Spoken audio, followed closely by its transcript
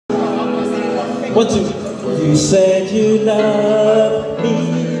1, 2. You said you love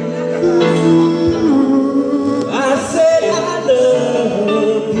me. I said I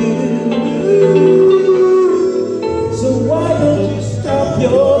love you. So why don't you stop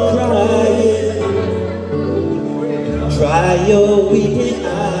your crying? Dry your weeping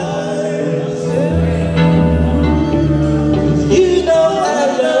eyes. You know I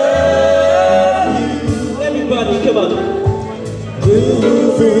love you. Everybody, come on.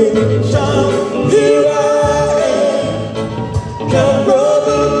 Grooving, jump, here I am. Come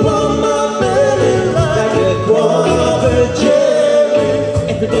rubbing on my belly like a guava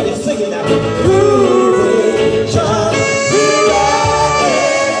jelly. Everybody sing it now. Grooving, jump, here I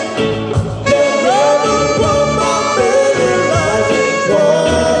am. Come rubbing on my belly like a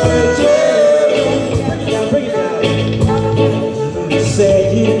guava jelly. Bring it down, bring it down. You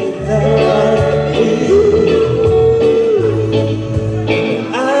said you love me.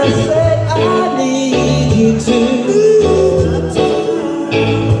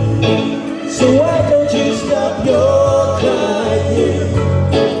 So why don't you stop your crying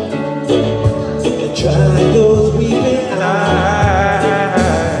and dry those weeping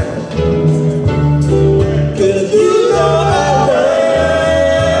eyes? 'Cause you know I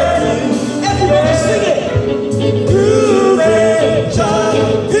love you. Everybody sing it. Grooving,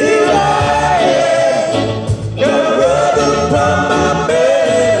 child, here I am. Gonna rub upon my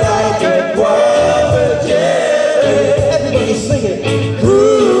belly like a guava jelly. Everybody sing it.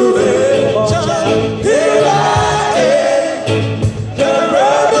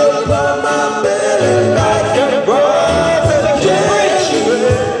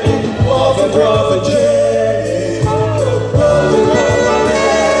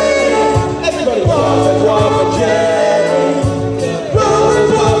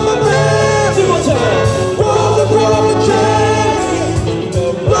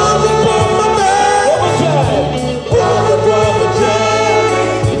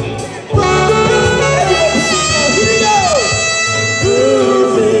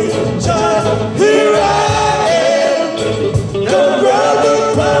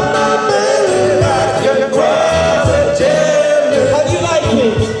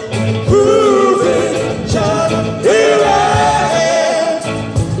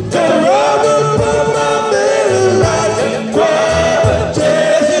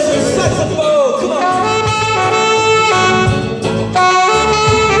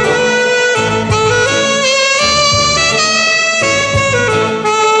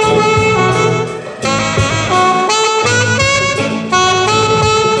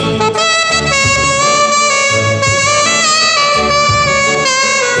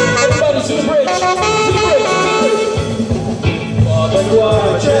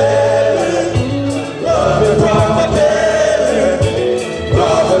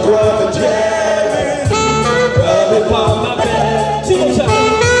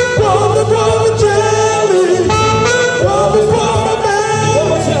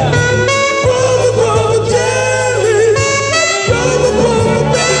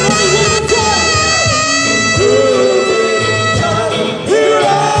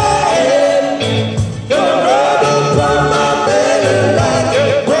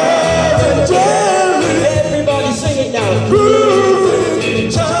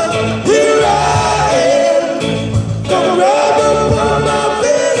 Here I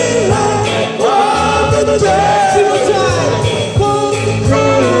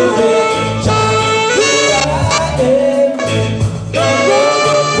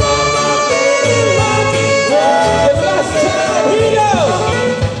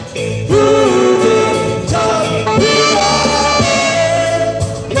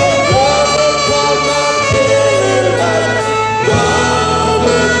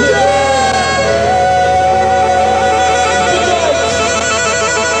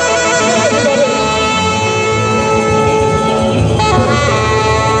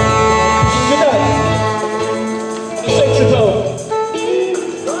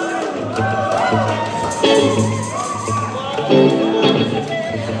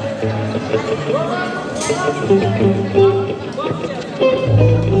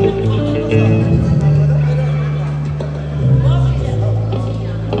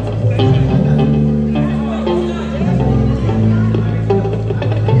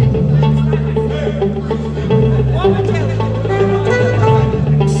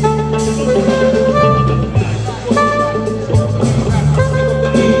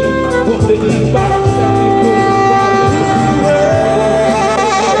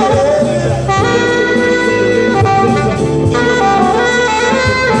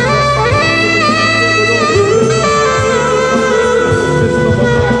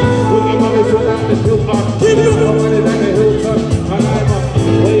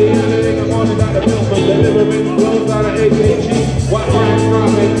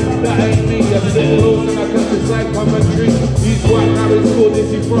school,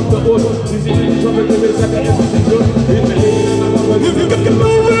 this is from the old. This is the trouble, this is the good. You got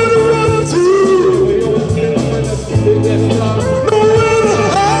nowhere to run to. Nowhere to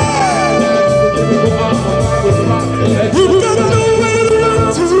hide. You got nowhere to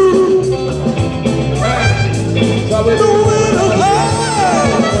run to. Nowhere to hide.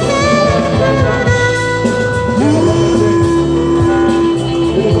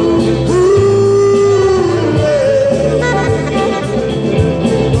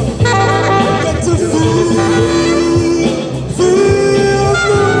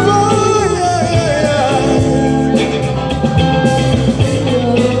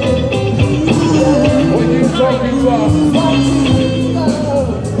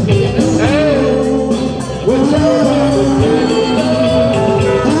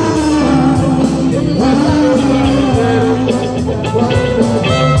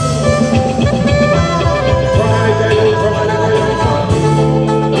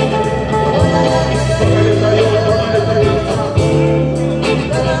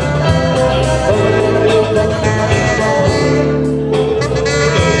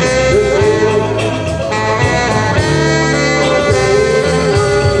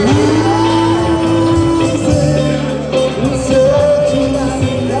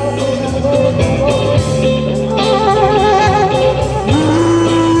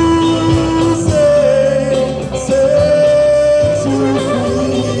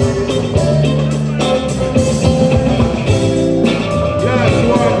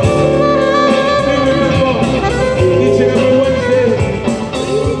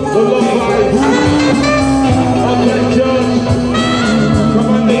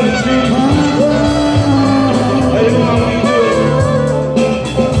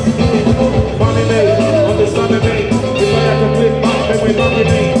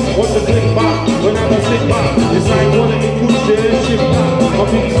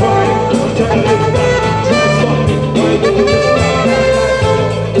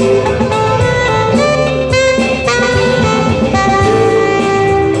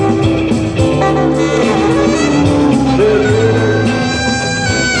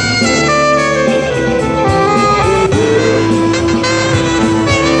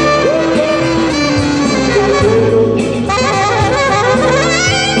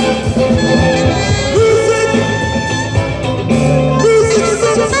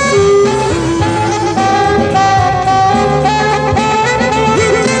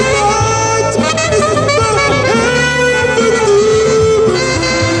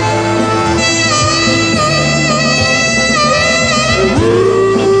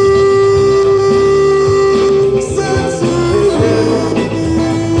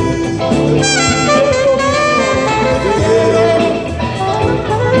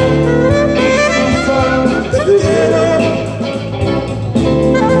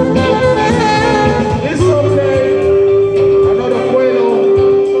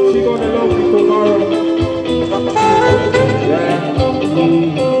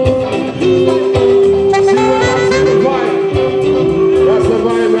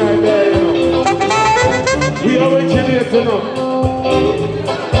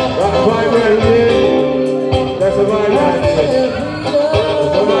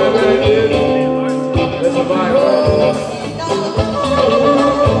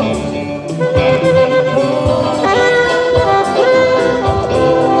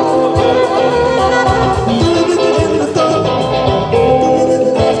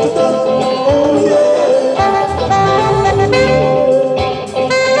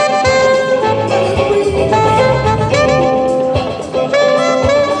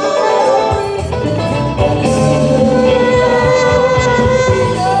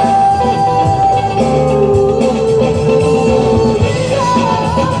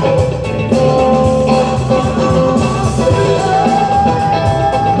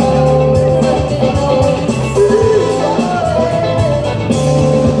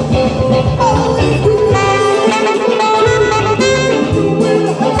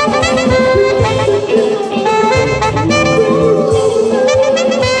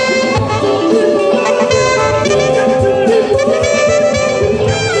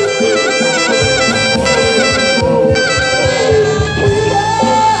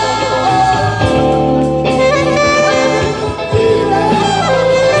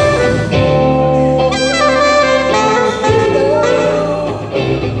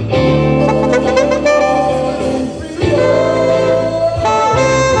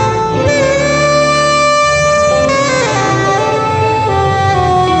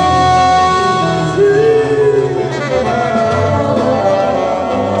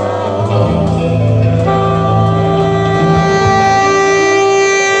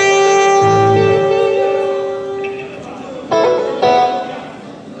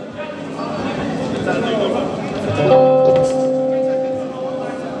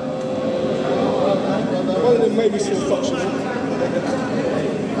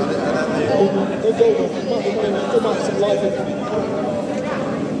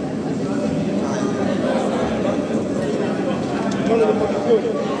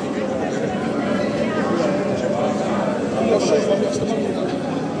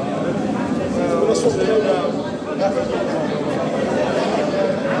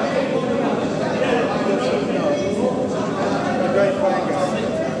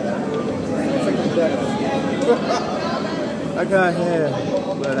 I can't hear,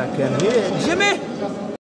 but I can hear Jimmy.